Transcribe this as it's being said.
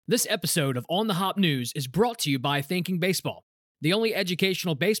This episode of On the Hop News is brought to you by Thinking Baseball, the only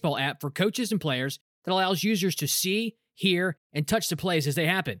educational baseball app for coaches and players that allows users to see, hear, and touch the plays as they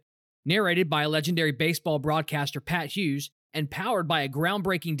happen. Narrated by a legendary baseball broadcaster, Pat Hughes, and powered by a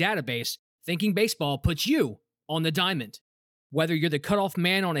groundbreaking database, Thinking Baseball puts you on the diamond. Whether you're the cutoff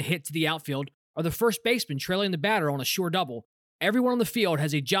man on a hit to the outfield or the first baseman trailing the batter on a sure double, everyone on the field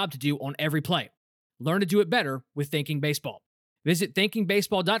has a job to do on every play. Learn to do it better with Thinking Baseball. Visit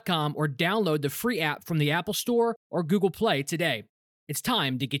thinkingbaseball.com or download the free app from the Apple Store or Google Play today. It's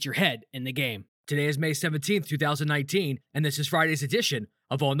time to get your head in the game. Today is May 17th, 2019, and this is Friday's edition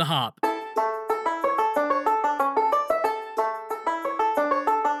of On the Hop.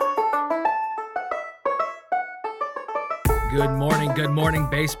 Good morning,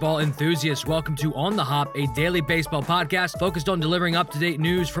 baseball enthusiasts. Welcome to On the Hop, a daily baseball podcast focused on delivering up-to-date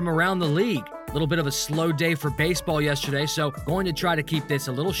news from around the league. A little bit of a slow day for baseball yesterday, so going to try to keep this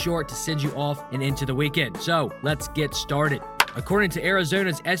a little short to send you off and into the weekend. So let's get started. According to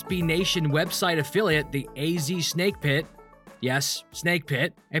Arizona's SB Nation website affiliate, the AZ Snake Pit, yes, Snake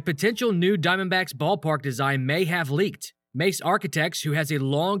Pit, a potential new Diamondbacks ballpark design may have leaked. Mace Architects, who has a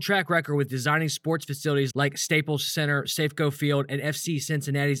long track record with designing sports facilities like Staples Center, Safeco Field, and FC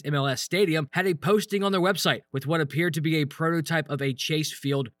Cincinnati's MLS Stadium, had a posting on their website with what appeared to be a prototype of a Chase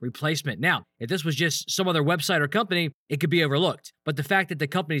Field replacement. Now, if this was just some other website or company, it could be overlooked. But the fact that the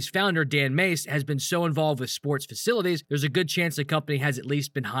company's founder, Dan Mace, has been so involved with sports facilities, there's a good chance the company has at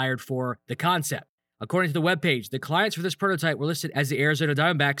least been hired for the concept. According to the webpage, the clients for this prototype were listed as the Arizona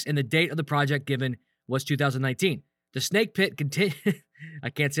Diamondbacks, and the date of the project given was 2019. The Snake Pit I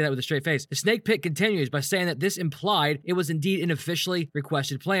can't say that with a straight face. The Snake Pit continues by saying that this implied it was indeed an officially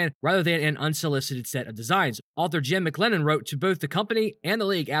requested plan rather than an unsolicited set of designs. Author Jim McLennan wrote to both the company and the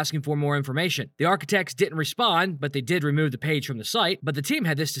league asking for more information. The architects didn't respond, but they did remove the page from the site. But the team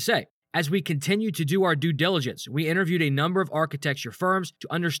had this to say. As we continue to do our due diligence, we interviewed a number of architecture firms to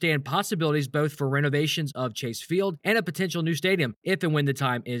understand possibilities both for renovations of Chase Field and a potential new stadium if and when the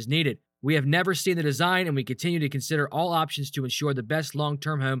time is needed. We have never seen the design, and we continue to consider all options to ensure the best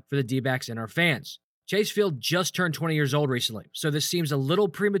long-term home for the D-backs and our fans. Chase Field just turned 20 years old recently, so this seems a little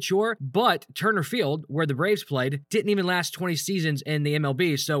premature, but Turner Field, where the Braves played, didn't even last 20 seasons in the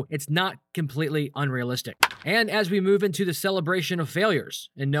MLB, so it's not completely unrealistic. And as we move into the celebration of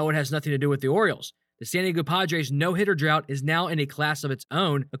failures, and no, it has nothing to do with the Orioles, the San Diego Padres' no-hitter drought is now in a class of its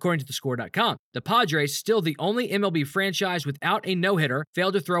own, according to theScore.com. The Padres, still the only MLB franchise without a no-hitter,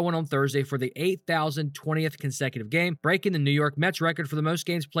 failed to throw one on Thursday for the 8,020th consecutive game, breaking the New York Mets record for the most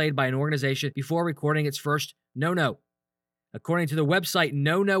games played by an organization before recording its first no-no. According to the website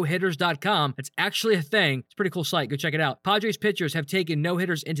no-no-hitters.com, it's actually a thing. It's a pretty cool site. Go check it out. Padres pitchers have taken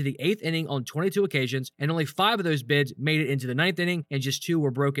no-hitters into the 8th inning on 22 occasions, and only 5 of those bids made it into the 9th inning, and just 2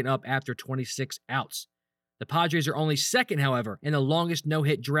 were broken up after 26 outs. The Padres are only second, however, in the longest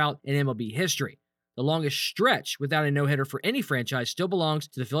no-hit drought in MLB history. The longest stretch without a no-hitter for any franchise still belongs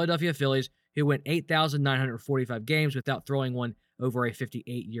to the Philadelphia Phillies, who went 8,945 games without throwing one over a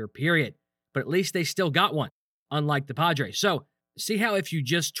 58-year period. But at least they still got one, unlike the Padres. So, see how if you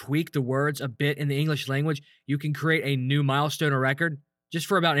just tweak the words a bit in the English language, you can create a new milestone or record just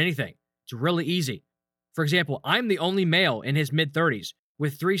for about anything. It's really easy. For example, I'm the only male in his mid-30s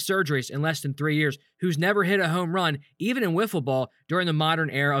with 3 surgeries in less than 3 years who's never hit a home run, even in wiffle ball, during the modern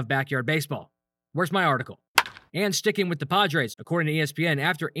era of backyard baseball. Where's my article? And sticking with the Padres, according to ESPN,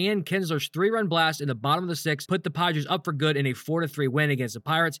 after Ian Kinsler's 3-run blast in the bottom of the 6th put the Padres up for good in a 4-3 win against the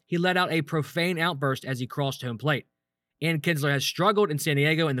Pirates, he let out a profane outburst as he crossed home plate. Ian Kinsler has struggled in San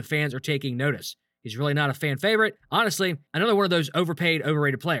Diego, and the fans are taking notice. He's really not a fan favorite. Honestly, another one of those overpaid,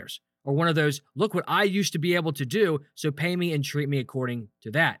 overrated players. Or one of those, look what I used to be able to do, so pay me and treat me according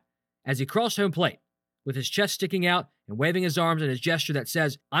to that. As he crossed home plate, with his chest sticking out and waving his arms in his gesture that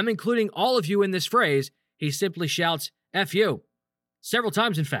says, I'm including all of you in this phrase, he simply shouts, F you. Several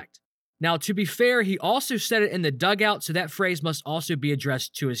times, in fact. Now, to be fair, he also said it in the dugout, so that phrase must also be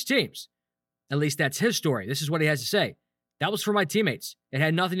addressed to his teams. At least that's his story. This is what he has to say. That was for my teammates. It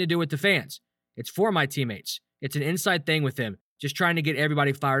had nothing to do with the fans. It's for my teammates. It's an inside thing with him. Just trying to get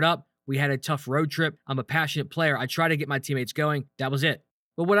everybody fired up. We had a tough road trip. I'm a passionate player. I try to get my teammates going. That was it.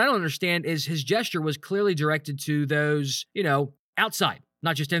 But what I don't understand is his gesture was clearly directed to those, outside,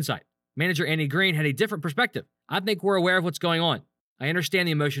 not just inside. Manager Andy Green had a different perspective. I think we're aware of what's going on. I understand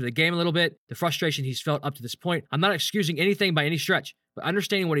the emotion of the game a little bit, the frustration he's felt up to this point. I'm not excusing anything by any stretch, but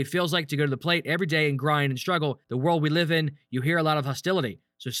understanding what he feels like to go to the plate every day and grind and struggle, the world we live in, you hear a lot of hostility,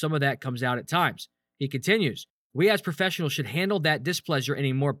 so some of that comes out at times. He continues, we as professionals should handle that displeasure in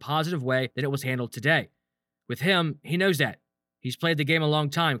a more positive way than it was handled today. With him, he knows that. He's played the game a long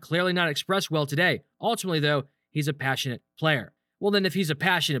time, clearly not expressed well today. Ultimately, though, he's a passionate player. Well, then if he's a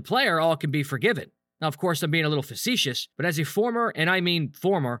passionate player, all can be forgiven. Now, of course, I'm being a little facetious, but as a former, and I mean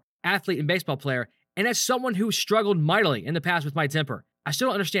former, athlete and baseball player, and as someone who struggled mightily in the past with my temper, I still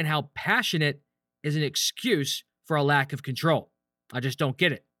don't understand how passionate is an excuse for a lack of control. I just don't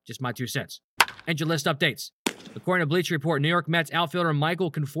get it. Just my 2 cents. Injured list updates. According to Bleacher Report, New York Mets outfielder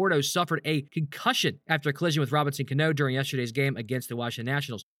Michael Conforto suffered a concussion after a collision with Robinson Cano during yesterday's game against the Washington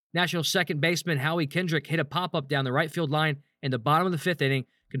Nationals. National second baseman Howie Kendrick hit a pop-up down the right field line in the bottom of the 5th inning.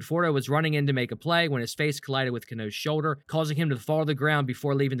 Conforto was running in to make a play when his face collided with Cano's shoulder, causing him to fall to the ground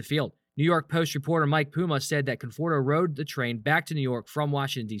before leaving the field. New York Post reporter Mike Puma said that Conforto rode the train back to New York from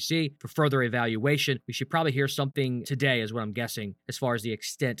Washington, D.C. for further evaluation. We should probably hear something today, is what I'm guessing, as far as the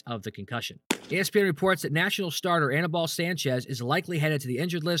extent of the concussion. ESPN reports that National starter Anibal Sanchez is likely headed to the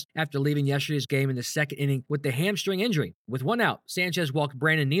injured list after leaving yesterday's game in the 2nd inning with the hamstring injury. With 1 out, Sanchez walked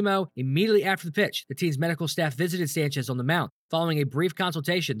Brandon Nimmo immediately after the pitch. The team's medical staff visited Sanchez on the mound. Following a brief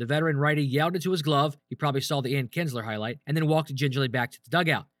consultation, the veteran righty yelled into his glove, you probably saw the Ian Kinsler highlight, and then walked gingerly back to the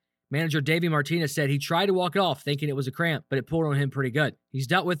dugout. Manager Davey Martinez said he tried to walk it off thinking it was a cramp, but it pulled on him pretty good. He's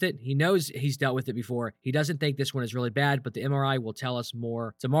dealt with it. He knows he's dealt with it before. He doesn't think this one is really bad, but the MRI will tell us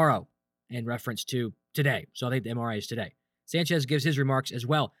more tomorrow, in reference to today. So I think the MRI is today. Sanchez gives his remarks as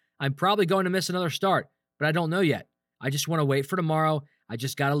well. I'm probably going to miss another start, but I don't know yet. I just want to wait for tomorrow. I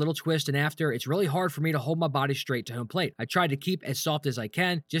just got a little twist, and after, it's really hard for me to hold my body straight to home plate. I tried to keep as soft as I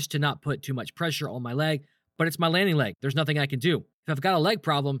can just to not put too much pressure on my leg, but it's my landing leg. There's nothing I can do. If I've got a leg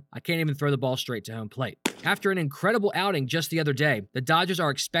problem, I can't even throw the ball straight to home plate. After an incredible outing just the other day, the Dodgers are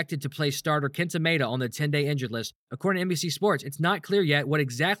expected to place starter Kenta Maeda on the 10-day injured list. According to NBC Sports, it's not clear yet what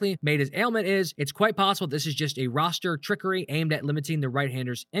exactly Maeda's ailment is. It's quite possible this is just a roster trickery aimed at limiting the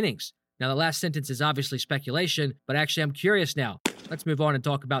right-hander's innings. Now, the last sentence is obviously speculation, but actually I'm curious now. Let's move on and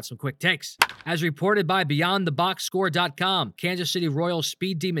talk about some quick takes. As reported by BeyondTheBoxScore.com, Kansas City Royals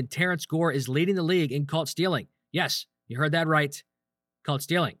speed demon Terrence Gore is leading the league in caught stealing. Yes, you heard that right. Caught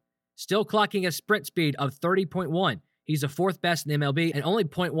stealing. Still clocking a sprint speed of 30.1. He's the 4th best in MLB and only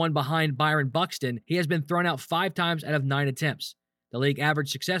 0.1 behind Byron Buxton. He has been thrown out 5 times out of 9 attempts. The league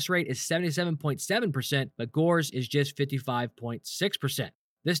average success rate is 77.7%, but Gore's is just 55.6%.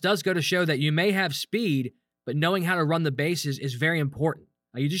 This does go to show that you may have speed, but knowing how to run the bases is very important.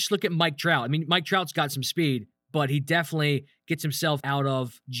 You just look at Mike Trout. I mean, Mike Trout's got some speed, but he definitely gets himself out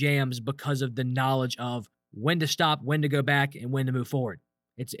of jams because of the knowledge of when to stop, when to go back, and when to move forward.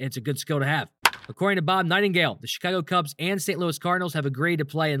 It's a good skill to have. According to Bob Nightingale, the Chicago Cubs and St. Louis Cardinals have agreed to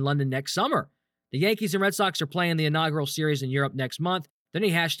play in London next summer. The Yankees and Red Sox are playing the inaugural series in Europe next month. Then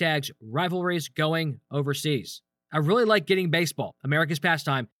he hashtags rivalries going overseas. I really like getting baseball, America's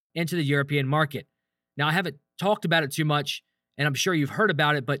pastime, into the European market. Now, I haven't talked about it too much, and I'm sure you've heard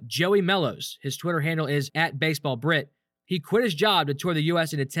about it, but Joey Mellows, his Twitter handle is @BaseballBrit. He quit his job to tour the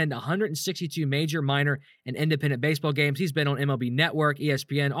U.S. and attend 162 major, minor, and independent baseball games. He's been on MLB Network,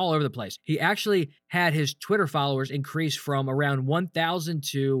 ESPN, all over the place. He actually had his Twitter followers increase from around 1,000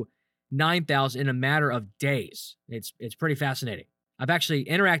 to 9,000 in a matter of days. It's pretty fascinating. I've actually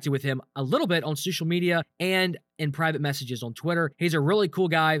interacted with him a little bit on social media and in private messages on Twitter. He's a really cool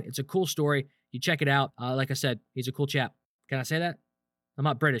guy. It's a cool story. You check it out. Like I said, he's a cool chap. Can I say that? I'm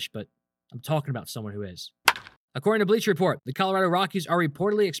not British, but I'm talking about someone who is. According to Bleacher Report, the Colorado Rockies are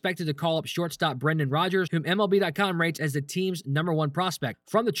reportedly expected to call up shortstop Brendan Rodgers, whom MLB.com rates as the team's #1 prospect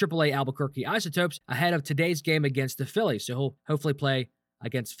from the AAA Albuquerque Isotopes ahead of today's game against the Phillies, so he'll hopefully play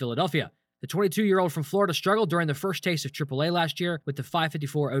against Philadelphia. The 22-year-old from Florida struggled during the first taste of AAA last year with the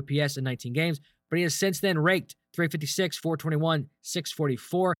 .554 OPS in 19 games, but he has since then raked .356, .421,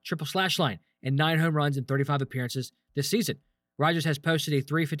 .644 triple slash line and 9 home runs in 35 appearances this season. Rodgers has posted a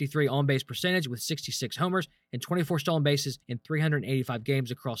 .353 on-base percentage with 66 homers and 24 stolen bases in 385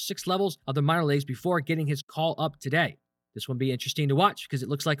 games across 6 levels of the minor leagues before getting his call up today. This will be interesting to watch because it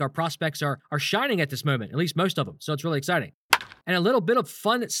looks like our prospects are shining at this moment, at least most of them, so it's really exciting. And a little bit of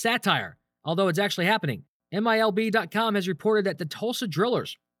fun satire, although it's actually happening. MILB.com has reported that the Tulsa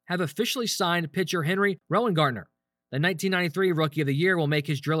Drillers have officially signed pitcher Henry Rowengartner. The 1993 Rookie of the Year will make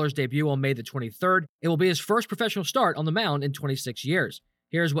his Drillers debut on May the 23rd. It will be his first professional start on the mound in 26 years.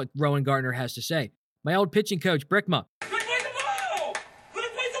 Here's what Rowengartner has to say. My old pitching coach, Brickma,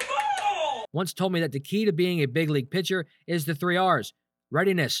 once told me that the key to being a big league pitcher is the 3 R's: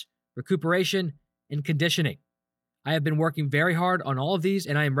 readiness, recuperation, and conditioning. I have been working very hard on all of these,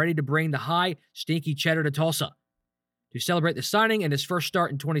 and I am ready to bring the high, stinky cheddar to Tulsa. To celebrate the signing and his first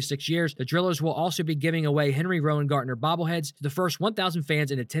start in 26 years, the Drillers will also be giving away Henry Rowengartner bobbleheads to the first 1,000 fans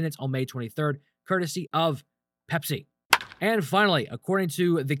in attendance on May 23rd, courtesy of Pepsi. And finally, according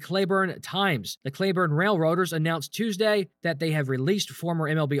to the Claiborne Times, the Claiborne Railroaders announced Tuesday that they have released former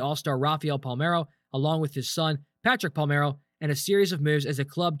MLB All-Star Rafael Palmeiro, along with his son, Patrick Palmeiro, and a series of moves as the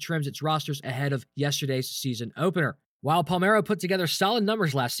club trims its rosters ahead of yesterday's season opener. While Palmeiro put together solid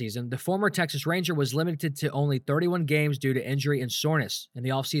numbers last season, the former Texas Ranger was limited to only 31 games due to injury and soreness. In the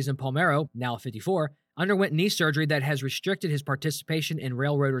offseason, Palmeiro, now 54, underwent knee surgery that has restricted his participation in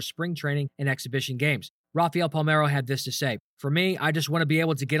Railroaders spring training and exhibition games. Rafael Palmeiro had this to say, "For me, I just want to be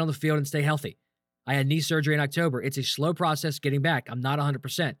able to get on the field and stay healthy. I had knee surgery in October. It's a slow process getting back. I'm not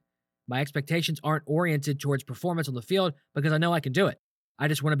 100%. My expectations aren't oriented towards performance on the field because I know I can do it. I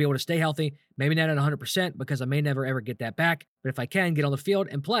just want to be able to stay healthy, maybe not at 100% because I may never ever get that back, but if I can get on the field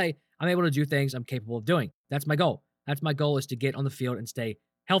and play, I'm able to do things I'm capable of doing. That's my goal. That's my goal, is to get on the field and stay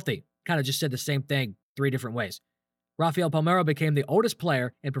healthy." Kind of just said the same thing 3 different ways. Rafael Palmeiro became the oldest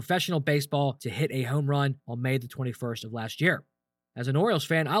player in professional baseball to hit a home run on May the 21st of last year. As an Orioles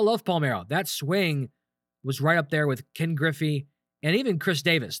fan, I love Palmeiro. That swing was right up there with Ken Griffey and even Chris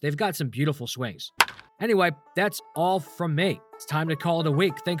Davis. They've got some beautiful swings. Anyway, that's all from me. It's time to call it a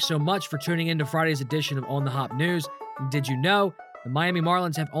week. Thanks so much for tuning in to Friday's edition of On the Hop News. And did you know the Miami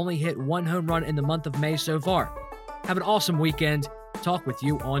Marlins have only hit 1 home run in the month of May so far? Have an awesome weekend. Talk with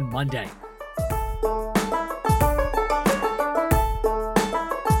you on Monday.